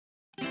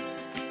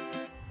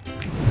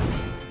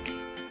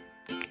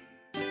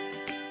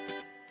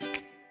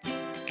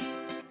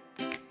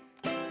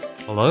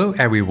Hello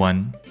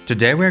everyone!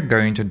 Today we're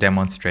going to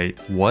demonstrate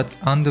what's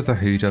under the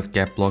hood of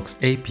GetBlock's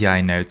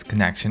API nodes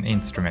connection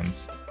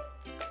instruments.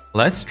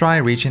 Let's try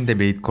reaching the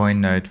Bitcoin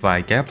node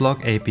via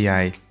GetBlock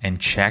API and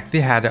check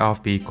the header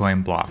of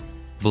Bitcoin block.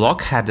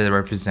 Block header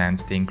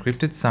represents the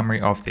encrypted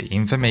summary of the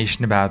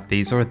information about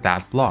this or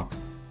that block.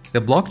 The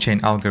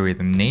blockchain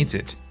algorithm needs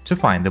it to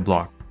find the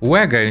block.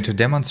 We're going to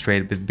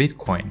demonstrate with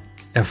Bitcoin,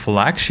 a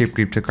flagship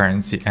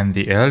cryptocurrency and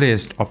the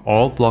earliest of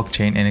all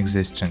blockchain in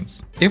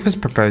existence. It was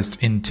proposed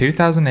in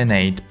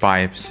 2008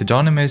 by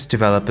pseudonymous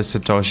developer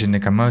Satoshi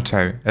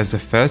Nakamoto as the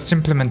first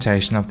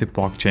implementation of the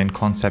blockchain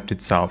concept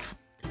itself.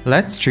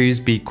 Let's choose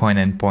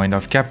Bitcoin endpoint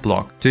of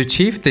GetBlock. To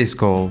achieve this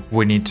goal,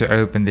 we need to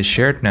open the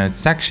Shared Nodes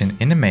section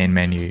in the main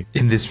menu.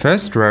 In this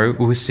first row,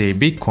 we see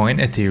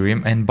Bitcoin,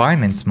 Ethereum and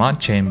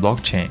binancesmartchain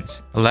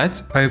blockchains.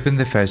 Let's open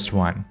the first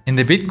one. In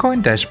the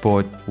Bitcoin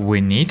dashboard,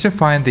 we need to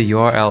find the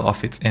URL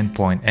of its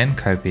endpoint and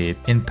copy it.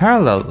 In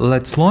parallel,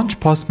 let's launch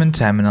Postman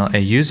terminal, a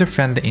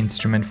user-friendly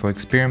instrument for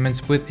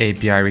experiments with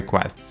API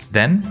requests.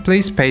 Then,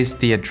 please paste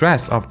the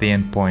address of the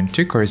endpoint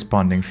to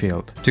corresponding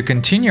field. To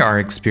continue our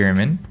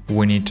experiment,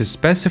 we need to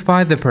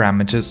specify the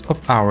parameters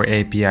of our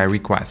API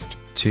request.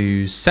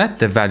 To set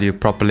the value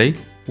properly,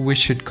 we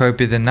should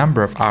copy the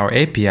number of our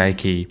API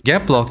key.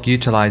 GetBlock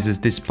utilizes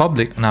this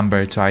public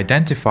number to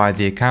identify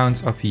the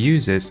accounts of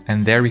users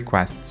and their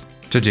requests.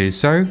 To do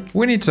so,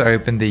 we need to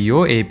open the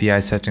Your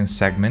API settings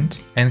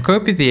segment and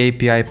copy the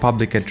API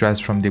public address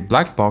from the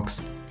black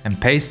box and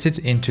paste it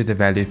into the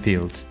value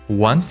field.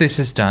 Once this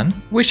is done,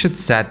 we should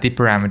set the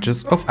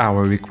parameters of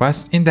our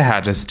request in the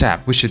headers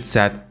tab. We should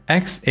set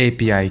X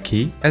API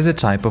key as a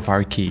type of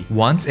our key.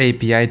 Once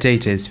API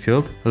data is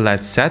filled,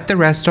 let's set the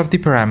rest of the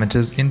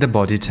parameters in the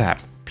body tab.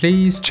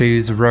 Please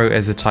choose row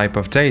as a type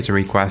of data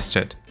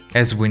requested,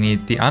 as we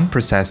need the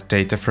unprocessed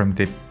data from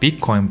the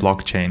Bitcoin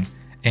blockchain,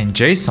 and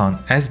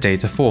JSON as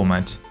data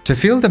format. To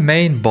fill the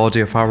main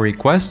body of our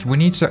request, we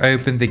need to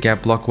open the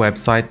GetBlock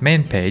website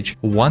main page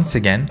once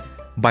again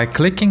by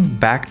clicking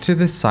back to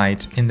the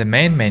site. In the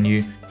main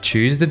menu,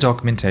 choose the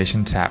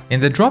documentation tab. In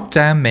the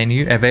drop-down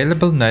menu,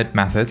 available node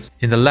methods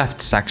in the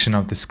left section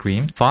of the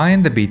screen,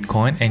 find the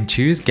Bitcoin and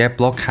choose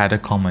GetBlock header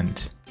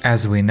comment.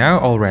 As we know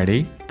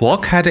already,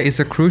 block header is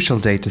a crucial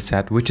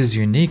dataset which is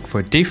unique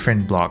for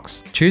different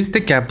blocks. Choose the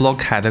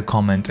GetBlock header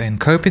comment and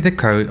copy the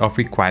code of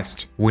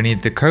request. We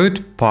need the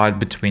code part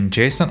between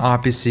JSON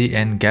RPC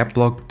and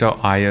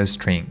getblock.io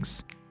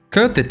strings.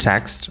 Code the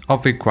text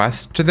of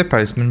request to the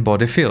Postman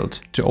body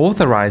field. To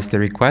authorize the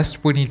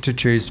request, we need to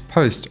choose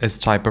Post as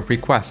type of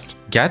request.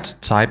 Get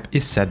type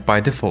is set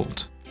by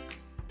default.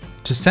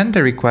 To send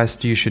a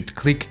request, you should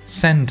click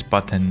Send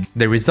button.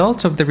 The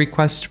result of the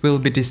request will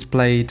be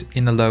displayed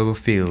in a lower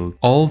field.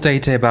 All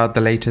data about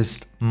the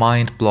latest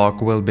mined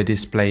block will be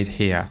displayed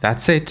here.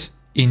 That's it.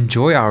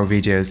 Enjoy our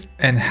videos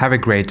and have a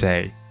great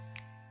day.